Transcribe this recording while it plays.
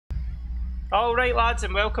Alright lads,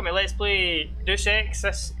 and welcome to Let's Play Deus Ex.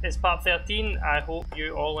 This is part 13. I hope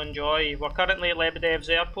you all enjoy. We're currently at Lebedev's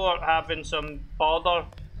airport having some bother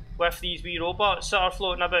with these wee robots that are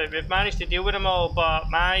floating about. We've managed to deal with them all, but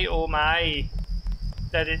my oh my,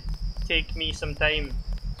 did it take me some time.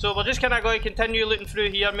 So we're just kind of going to continue looking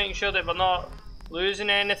through here, making sure that we're not losing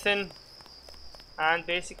anything, and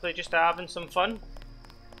basically just having some fun.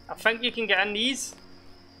 I think you can get in these.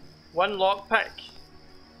 One lockpick.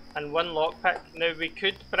 And one lockpick. Now we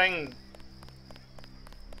could bring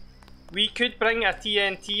a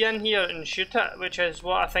TNT in here and shoot it, which is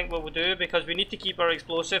what I think we will do, because we need to keep our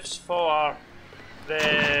explosives for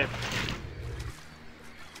the...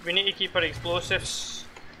 We need to keep our explosives.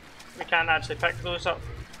 We can't actually pick those up.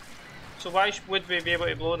 So why would we be able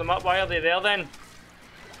to blow them up? Why are they there then?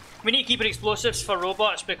 We need to keep our explosives for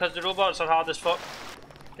robots, because the robots are hard as fuck.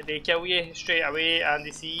 They kill you straight away and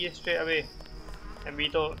they see you straight away. And we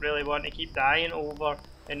don't really want to keep dying over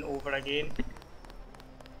and over again.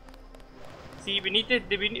 See, we need to,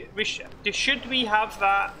 should we have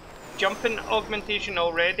that jumping augmentation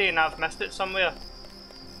already and I've missed it somewhere?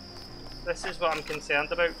 This is what I'm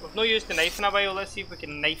concerned about. We've not used the knife in a while. Let's see if we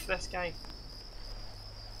can knife this guy.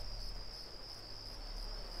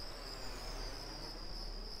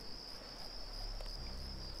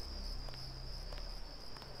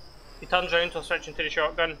 He turns around to switch into the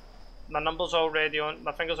shotgun. My number's already on,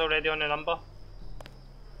 my finger's already on the number.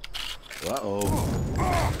 Uh-oh.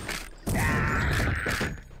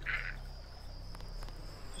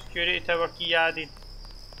 Security tower key added.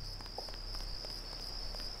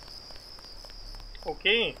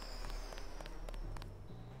 Okay.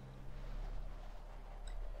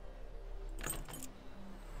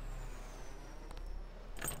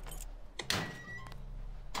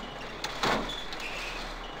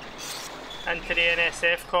 Into the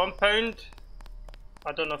NSF compound.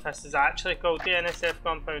 I don't know if this is actually called the NSF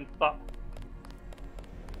compound, but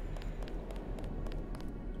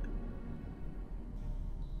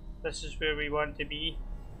this is where we want to be.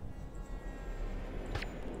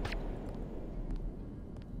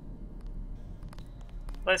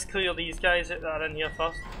 Let's clear these guys that are in here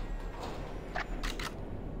first.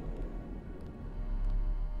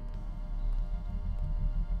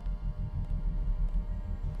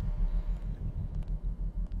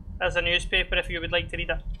 There's a newspaper if you would like to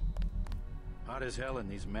read it. Hot as hell in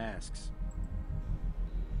these masks.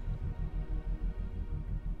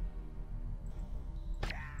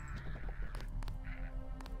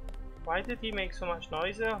 Why did he make so much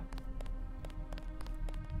noise there? I'm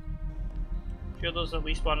sure there's at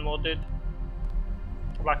least one more dude.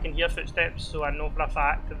 Well, I can hear footsteps, so I know for a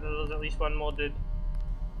fact that there's at least one more dude.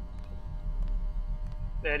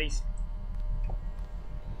 There he's.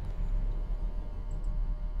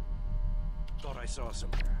 Thought I saw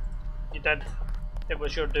some. You did. It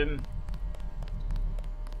was your doom.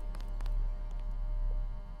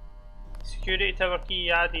 Security tower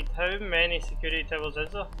key added. How many security towers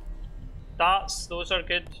is there? Darts, those are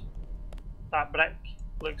good. That brick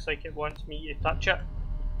looks like it wants me to touch it.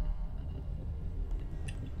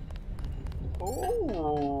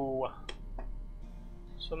 Oh,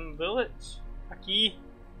 some bullets. A key.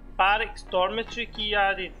 Barracks dormitory key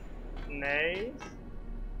added. Nice.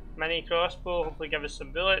 Mini crossbow, hopefully give us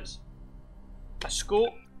some bullets. A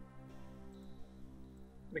scope.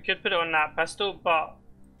 We could put it on that pistol, but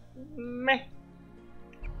meh.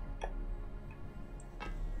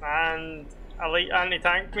 And a light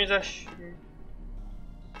anti-tank munition.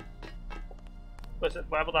 What's it?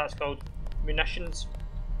 Whatever that's called. Munitions.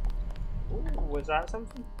 Ooh, was that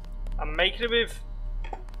something? A microwave.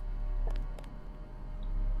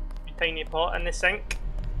 Tiny pot in the sink.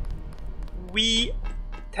 Wee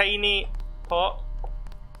tiny pot.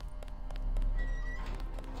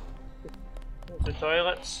 There's the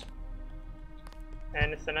toilets.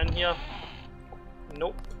 Anything in here?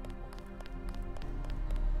 Nope.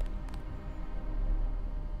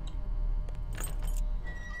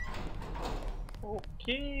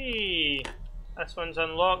 Okay. This one's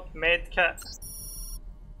unlocked. Medkit.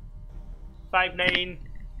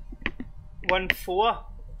 5914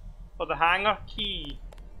 for the hanger key.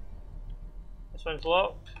 This one's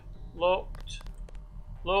locked, locked,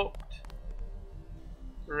 locked.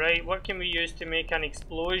 Right, what can we use to make an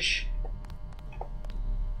explosion? I'm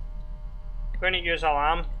going to use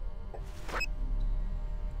alarm.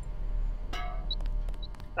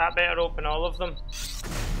 That better open all of them,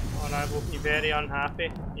 or I will be very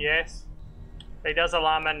unhappy. Yes. Right, there's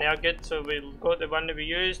alarm in there, good. So we got the one that we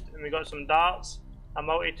used, and we got some darts, a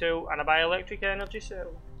multi-tool, and a bioelectric energy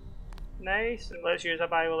cell. Nice, let's use a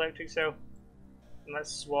bioelectric cell. And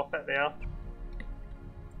let's swap it there.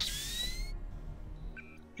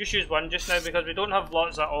 Just use one just now because we don't have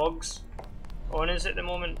lots of augs on us at the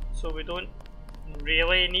moment, so we don't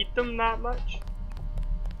really need them that much.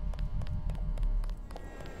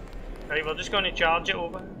 Right, we're just going to charge it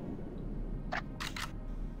over.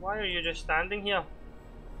 Why are you just standing here?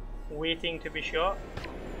 Waiting to be shot?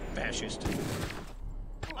 Fascist.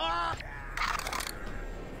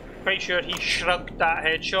 Quite sure he shrugged that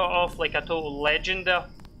headshot off like a total legend there.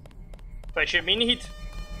 But it should mean he'd.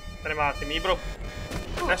 Doesn't matter to me, bro.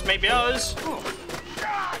 This might be us.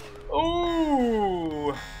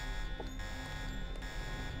 Ooh!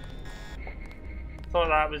 Thought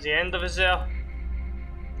that was the end of us there.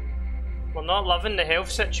 We're not loving the health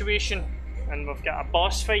situation, and we've got a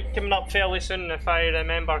boss fight coming up fairly soon if I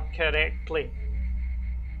remember correctly.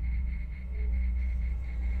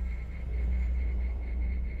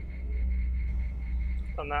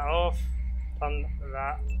 Turn that off. Turn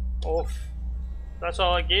that off. That's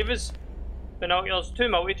all it gave us. Binoculars, 2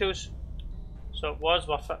 multi-tools. So it was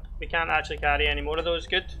worth it. We can't actually carry any more of those,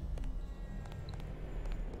 good.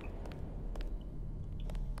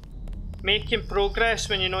 Making progress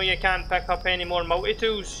when you know you can't pick up any more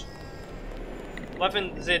multi-tools.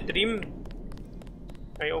 Living the dream.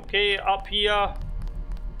 Right, okay, up here.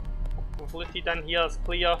 We've looted in here, it's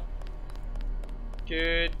clear.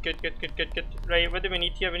 Good. Right, what do we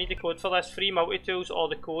need here? We need the code for this. 3 multi-tools or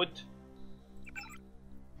the code.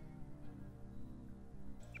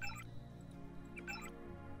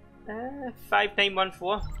 Uh,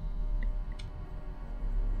 5914.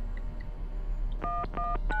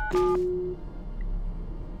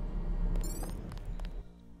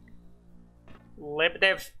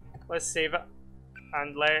 Lebedev, let's save it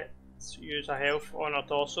and let's use a health on our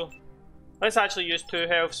torso. Let's actually use 2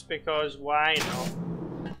 healths because why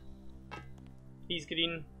not? He's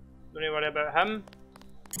green, don't worry about him.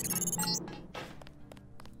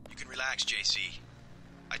 You can relax, JC.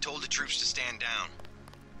 I told the troops to stand down.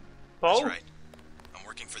 Paul? That's right. I'm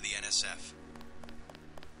working for the NSF.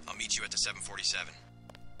 I'll meet you at the 747.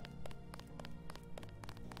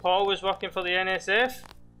 Paul was working for the NSF?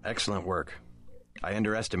 Excellent work. I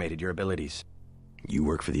underestimated your abilities. You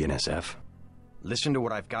work for the NSF? Listen to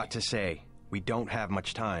what I've got to say. We don't have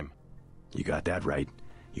much time. You got that right.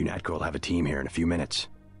 UNATCO will have a team here in a few minutes.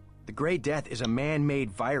 The Grey Death is a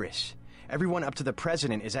man-made virus. Everyone up to the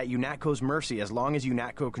President is at UNATCO's mercy as long as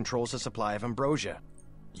UNATCO controls the supply of ambrosia.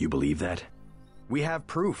 You believe that? We have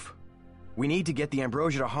proof. We need to get the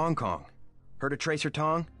ambrosia to Hong Kong. Heard of Tracer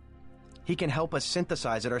Tong? He can help us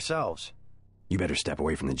synthesize it ourselves. You better step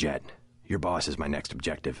away from the jet. Your boss is my next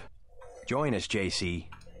objective. Join us, JC.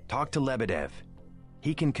 Talk to Lebedev.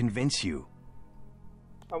 He can convince you.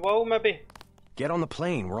 I will, maybe. Get on the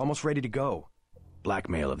plane. We're almost ready to go.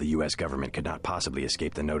 Blackmail of the US government could not possibly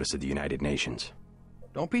escape the notice of the United Nations.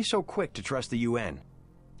 Don't be so quick to trust the UN.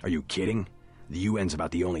 Are you kidding? The UN's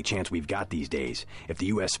about the only chance we've got these days, if the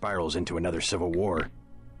US spirals into another civil war.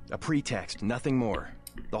 A pretext, nothing more.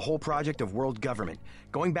 The whole project of world government,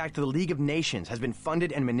 going back to the League of Nations, has been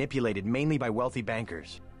funded and manipulated mainly by wealthy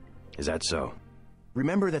bankers. Is that so?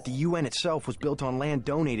 Remember that the UN itself was built on land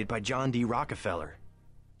donated by John D. Rockefeller.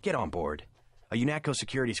 Get on board. A UNATCO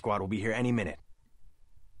security squad will be here any minute.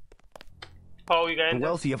 Paul, you The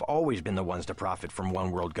wealthy have always been the ones to profit from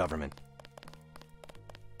one world government.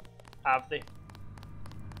 Have they?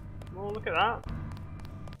 Oh, look at that.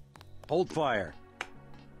 Hold fire.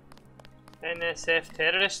 NSF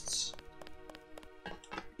terrorists.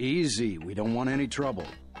 Easy. We don't want any trouble.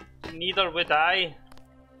 Neither would I,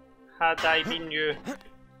 had I been you.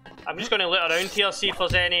 I'm just going to look around here, see if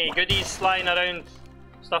there's any goodies lying around.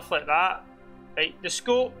 Stuff like that. Right, the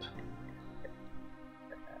scope.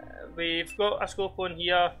 We've got a scope on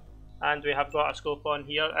here, and we have got a scope on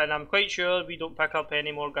here, and I'm quite sure we don't pick up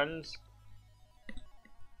any more guns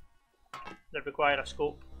that require a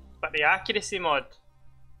scope. But the accuracy mod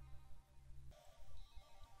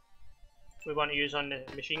we want to use on the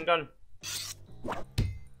machine gun.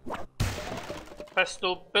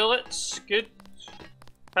 Pistol bullets, good.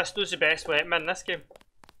 Pistol's the best weapon in this game.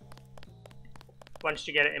 Once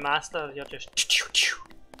you get it to master, you're just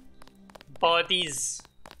bodies.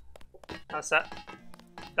 That's it.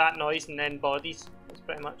 That noise and then bodies. That's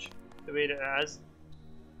pretty much the way that it is.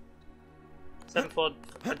 7-4,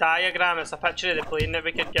 a diagram, it's a picture of the plane that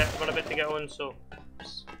we're about to get on, so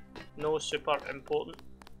it's no super important.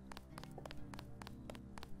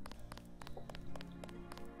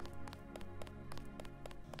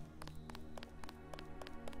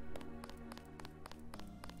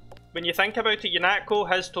 When you think about it, UNATCO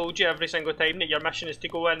has told you every single time that your mission is to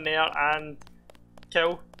go in there and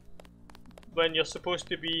kill when you're supposed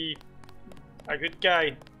to be a good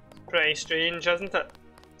guy. Pretty strange, isn't it?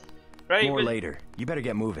 Right, More later. You better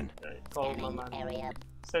get moving. Right, call my man.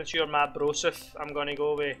 Since you're my brosif, I'm gonna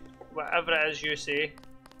go with whatever it is you say.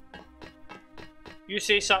 You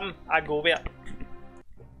say something, I go with it.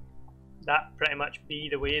 That pretty much be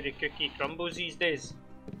the way the cookie crumbles these days.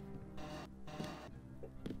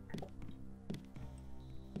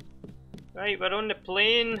 Right, we're on the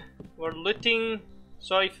plane. We're looting.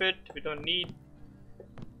 Soy food we don't need.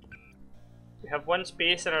 We have one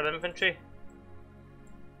space in our inventory.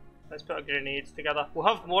 Let's put our grenades together. We'll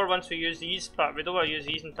have more once we use these, but we don't want to use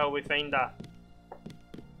these until we find a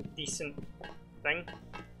decent thing.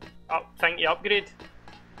 Thank you, upgrade.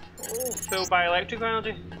 Oh, full bioelectrical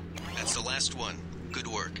energy. That's the last one. Good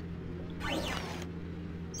work.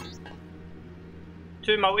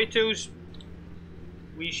 2 multi-tools.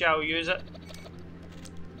 We shall use it.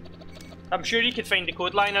 I'm sure you could find the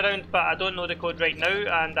code lying around, but I don't know the code right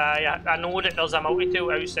now, and I know that there's a multi-tool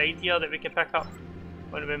outside here that we can pick up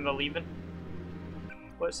when we're leaving.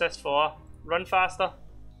 What's this for? Run faster.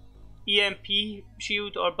 EMP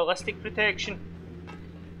shield or ballistic protection.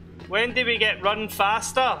 When do we get run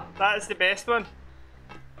faster? That is the best one.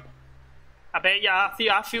 I bet you,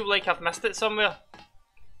 I feel like I've missed it somewhere.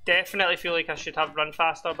 Definitely feel like I should have run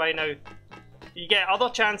faster by now. You get other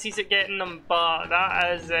chances at getting them, but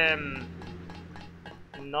that is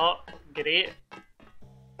not great.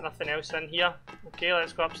 Nothing else in here. Okay,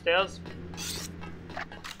 let's go upstairs.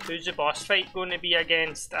 Who's the boss fight going to be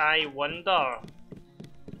against? I wonder.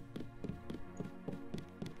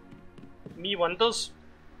 Me wonders.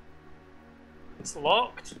 It's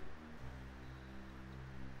locked.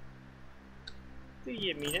 Do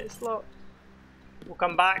you mean it's locked? We'll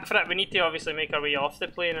come back for it. We need to obviously make our way off the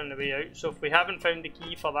plane on the way out. So if we haven't found the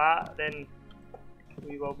key for that, then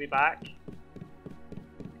we will be back.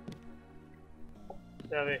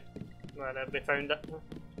 There we found it.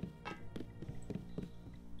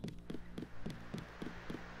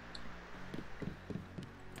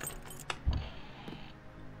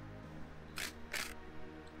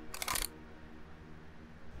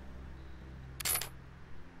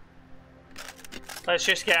 Let's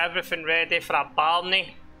just get everything ready for a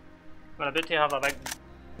Barney. We're about to have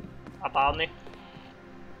a Barney.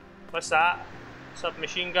 What's that?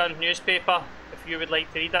 Submachine gun, newspaper, if you would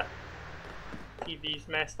like to read it. TV's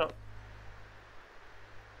messed up.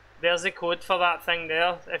 There's the code for that thing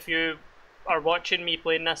there. If you are watching me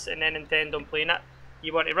playing this and then intend on playing it,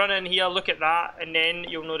 you want to run in here, look at that, and then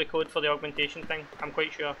you'll know the code for the augmentation thing. I'm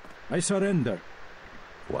quite sure. I surrender.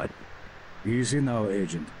 What? Easy now,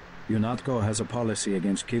 Agent. UNATCO has a policy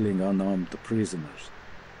against killing unarmed prisoners.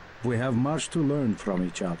 We have much to learn from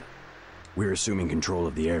each other. We're assuming control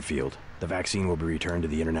of the airfield. The vaccine will be returned to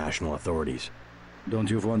the international authorities. Don't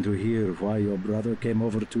you want to hear why your brother came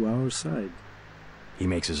over to our side? He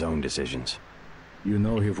makes his own decisions. You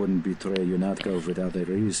know he wouldn't betray UNATCO without a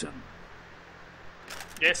reason.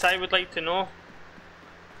 Yes, I would like to know.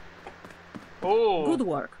 Oh! Good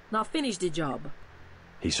work. Now finish the job.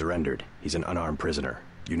 He surrendered. He's an unarmed prisoner.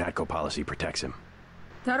 UNATCO policy protects him.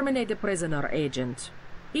 Terminate the prisoner, Agent.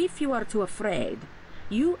 If you are too afraid,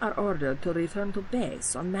 you are ordered to return to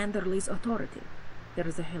base on Manderley's authority. There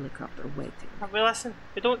is a helicopter waiting. Have we listened?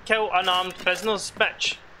 We don't kill unarmed prisoners,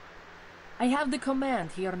 bitch. I have the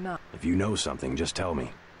command here now. If you know something, just tell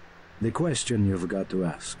me. The question you've got to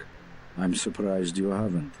ask, I'm surprised you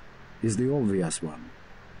haven't, is the obvious one.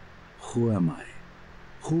 Who am I?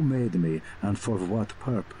 Who made me, and for what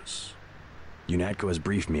purpose? UNATCO has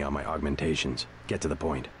briefed me on my augmentations. Get to the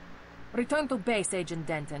point. Return to base, Agent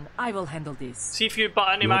Denton. I will handle this. See if you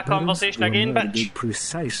butt into Your my conversation parents again, were bitch. murdered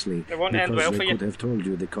precisely It won't end because well they for you. could have told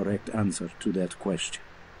you the correct answer to that question.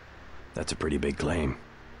 That's a pretty big claim.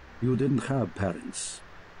 You didn't have parents.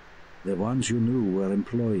 The ones you knew were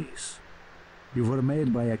employees. You were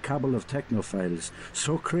made by a cabal of technophiles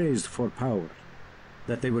so crazed for power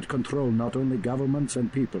that they would control not only governments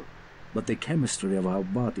and people, but the chemistry of our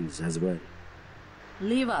bodies as well.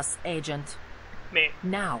 Leave us, Agent. Mate,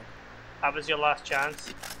 Now. that was your last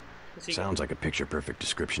chance. Sounds like a picture-perfect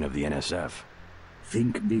description of the NSF.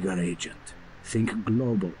 Think bigger, Agent. Think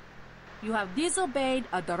global. You have disobeyed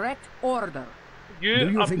a direct order. Do You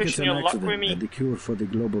you are think it's pushing an your luck with accident me. that the cure for the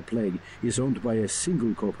global plague is owned by a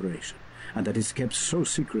single corporation, and that it's kept so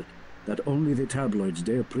secret that only the tabloids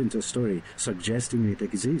dare print a story suggesting it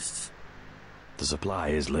exists? The supply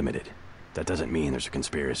is limited. That doesn't mean there's a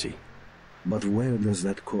conspiracy. But where does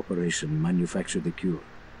that corporation manufacture the cure?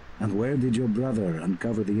 And where did your brother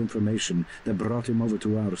uncover the information that brought him over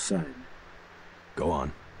to our side? Go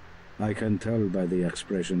on. I can tell by the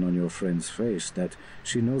expression on your friend's face that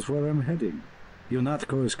she knows where I'm heading.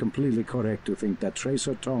 Yunatko is completely correct to think that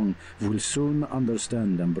Tracer Tong will soon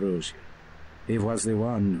understand Ambrosia. He was the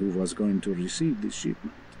one who was going to receive this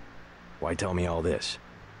shipment. Why tell me all this?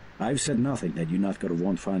 I've said nothing that Yunatko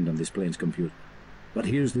won't find on this plane's computer. But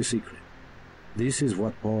here's the secret. This is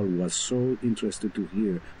what Paul was so interested to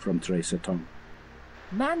hear from Tracer Tong.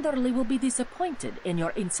 Manderley will be disappointed in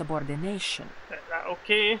your insubordination.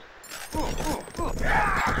 Okay.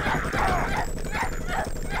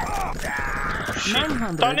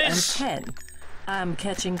 Done it. 910. I'm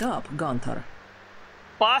catching up, Gunther.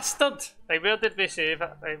 Bastard! Right, where did we save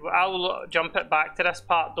it? Right, I'll jump it back to this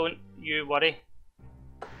part, don't you worry.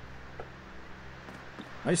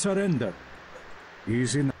 I surrender.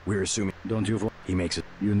 He's in. We're assuming. Don't you? He makes it.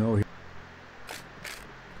 You know him.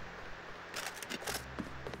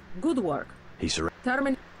 Good work. He surrenders.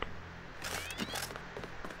 Termin.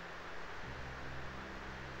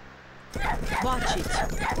 Watch it.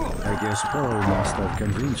 I guess Paul must have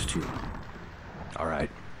convinced you. All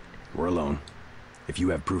right. We're alone. If you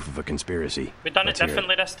have proof of a conspiracy, We've done it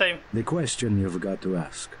differently this time. The question you've got to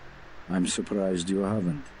ask, I'm surprised you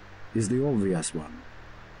haven't, is the obvious one.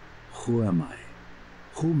 Who am I?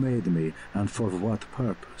 Who made me, and for what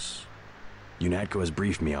purpose? UNATCO has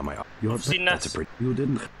briefed me on my... I've seen That's this. a pretty... You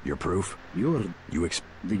didn't. Your proof? You're You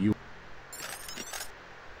the you.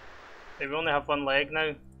 We only have one leg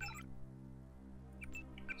now.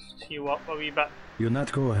 Let's heal up a wee bit.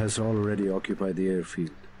 Yunatko has already occupied the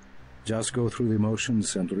airfield. Just go through the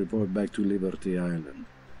motions and report back to Liberty Island.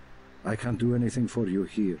 I can't do anything for you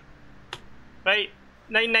here. Right,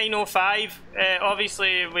 9905.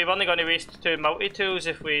 Obviously, we weren't going to waste 2 multi-tools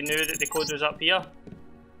if we knew that the code was up here.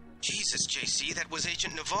 Jesus, JC, that was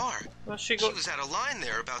Agent Navarre. Where's she He go? was out of line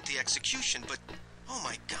there about the execution, but... Oh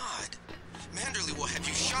my god. Manderley will have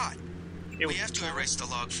you shot. Ew. We have to erase the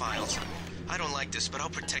log files. I don't like this, but I'll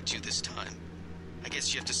protect you this time. I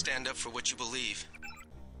guess you have to stand up for what you believe.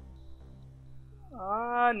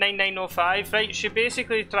 9905. Right, she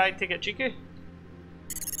basically tried to get Jiku.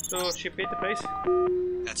 So she paid the price.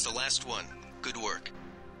 That's the last one. Good work.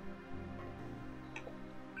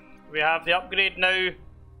 We have the upgrade now,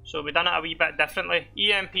 so we've done it a wee bit differently.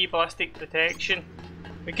 EMP ballistic detection.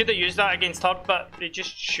 We could have used that against her, but they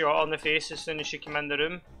just shot on the face as soon as she came in the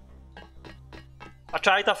room. I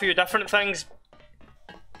tried a few different things.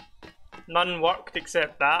 None worked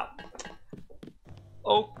except that.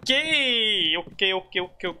 Okay! Okay.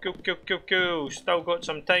 Still got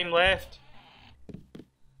some time left.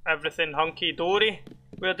 Everything hunky-dory.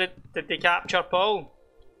 Where did they capture Paul?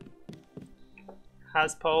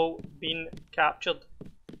 Has Paul been captured?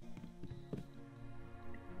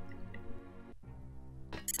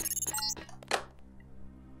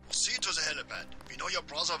 Proceed to the helipad. We know your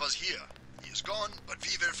brother was here. He is gone, but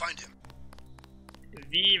we will find him.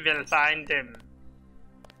 We will find him.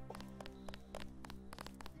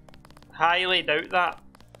 Highly doubt that.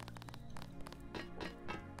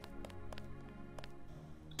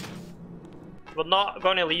 We're not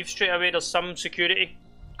going to leave straight away. There's some security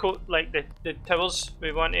code, like the towers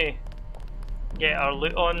we want to get our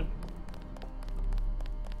loot on.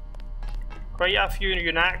 Quite a few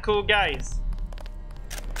UNATCO guys.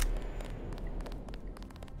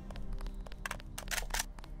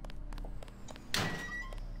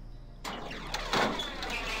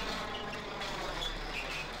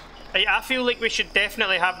 I feel like we should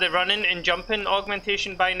definitely have the running and jumping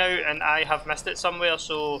augmentation by now, and I have missed it somewhere,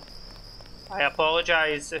 so I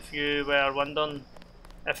apologise if you were wondering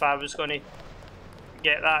if I was going to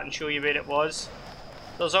get that and show you where it was.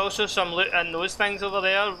 There's also some loot in those things over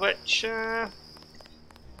there, which,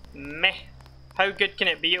 meh. How good can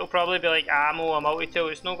it be? It'll probably be like ammo, a multi-tool.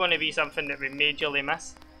 It's not going to be something that we majorly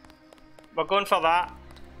miss. We're going for that.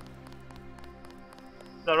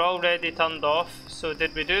 They're already turned off, so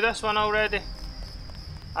did we do this one already?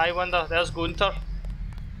 I wonder. There's Gunther.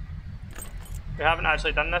 We haven't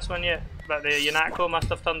actually done this one yet, but the UNATCO must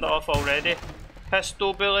have turned it off already.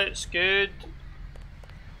 Pistol bullets, good.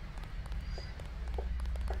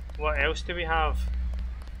 What else do we have?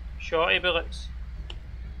 Shotty bullets.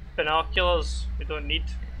 Binoculars, we don't need.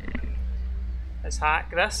 Let's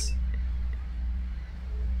hack this.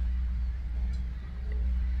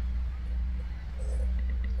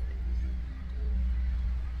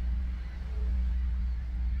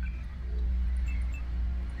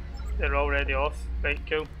 They're already off. Right,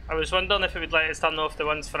 cool. I was wondering if it would let us turn off the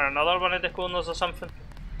ones for another one of the corners or something.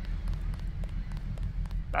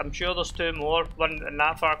 But I'm sure there's 2 more. One in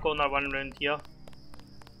that far corner, one round here.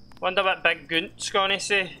 Wonder what Big Gunt's gonna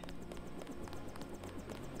say.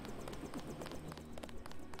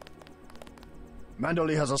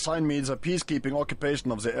 Manderley has assigned me the peacekeeping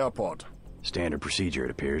occupation of the airport. Standard procedure,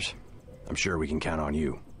 it appears. I'm sure we can count on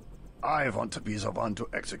you. I want to be the one to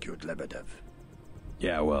execute Lebedev.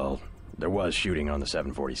 Yeah, well, there was shooting on the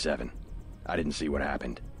 747. I didn't see what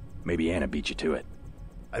happened. Maybe Anna beat you to it.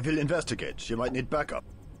 I will investigate. She might need backup.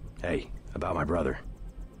 Hey, about my brother.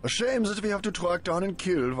 A shame that we have to track down and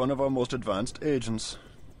kill one of our most advanced agents.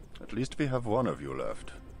 At least we have one of you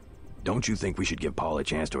left. Don't you think we should give Paul a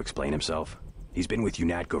chance to explain himself? He's been with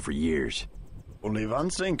UNATCO for years. Only one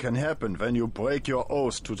thing can happen when you break your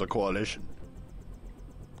oath to the Coalition.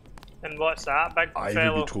 And what's that, big I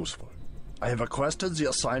fellow? will be truthful. I have requested the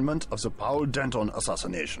assignment of the Paul Denton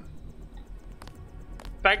assassination.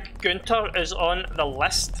 Big Gunter is on the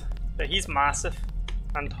list, but he's massive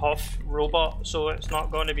and half robot, so it's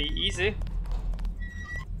not going to be easy.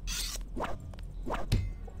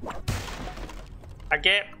 A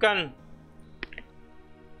gap gun.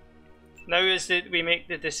 Now is that we make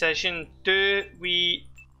the decision, do we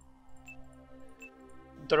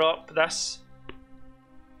drop this?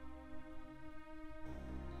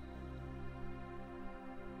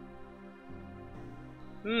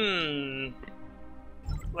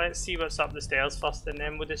 Let's see what's up the stairs first and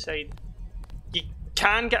then we'll decide. You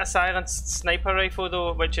can get a silenced sniper rifle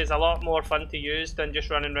though, which is a lot more fun to use than just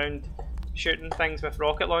running around shooting things with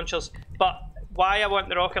rocket launchers. But why I want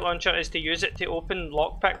the rocket launcher is to use it to open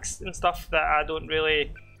lockpicks and stuff that I don't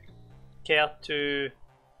really care to.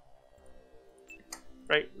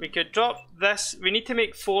 Right, we could drop this. We need to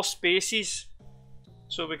make 4 spaces.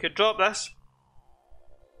 So we could drop this.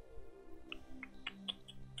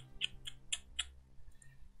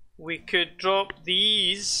 We could drop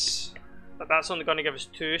these, but that's only going to give us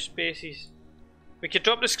 2 spaces. We could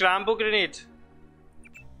drop the scramble grenade.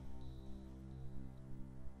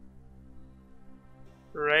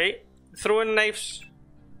 Right, throwing knives.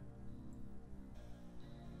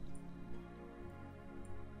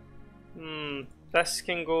 This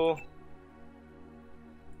can go.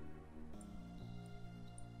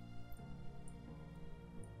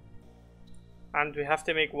 And we have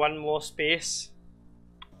to make 1 more space.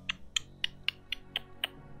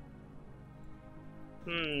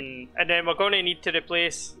 And then we're going to need to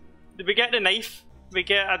replace. Did we get the knife? We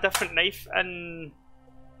get a different knife and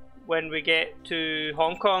when we get to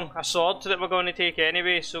Hong Kong, a sword that we're going to take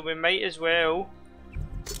anyway, so we might as well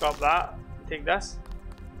drop that, take this.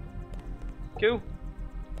 Cool.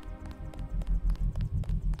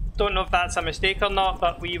 Don't know if that's a mistake or not,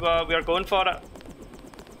 but we were going for it.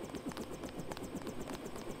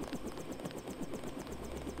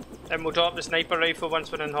 And we'll drop the sniper rifle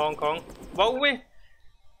once we're in Hong Kong. Will we?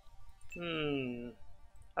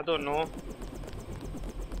 I don't know.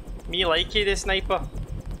 Me likey the sniper.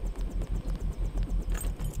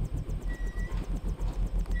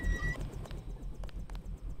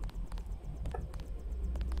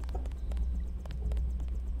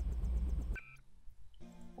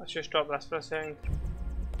 Let's just drop this for a second.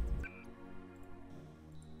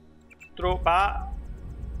 Drop that.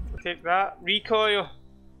 We'll take that. Recoil.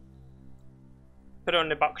 Put it on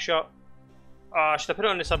the buckshot. Should I put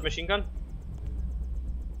it on the submachine gun?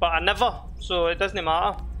 But I never, so it doesn't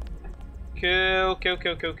matter. Cool.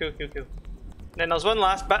 Then there's one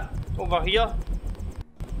last bit over here.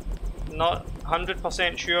 Not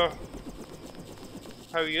 100% sure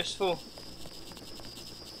how useful.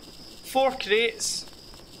 4 crates.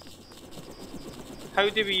 How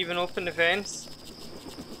do we even open the fence?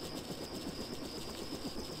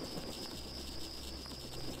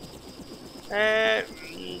 Do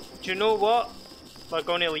you know what? We're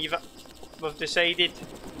going to leave it. We've decided.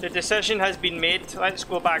 The decision has been made. Let's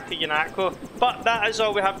go back to UNATCO. But that is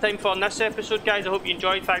all we have time for in this episode, guys. I hope you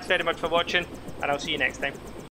enjoyed. Thanks very much for watching, and I'll see you next time.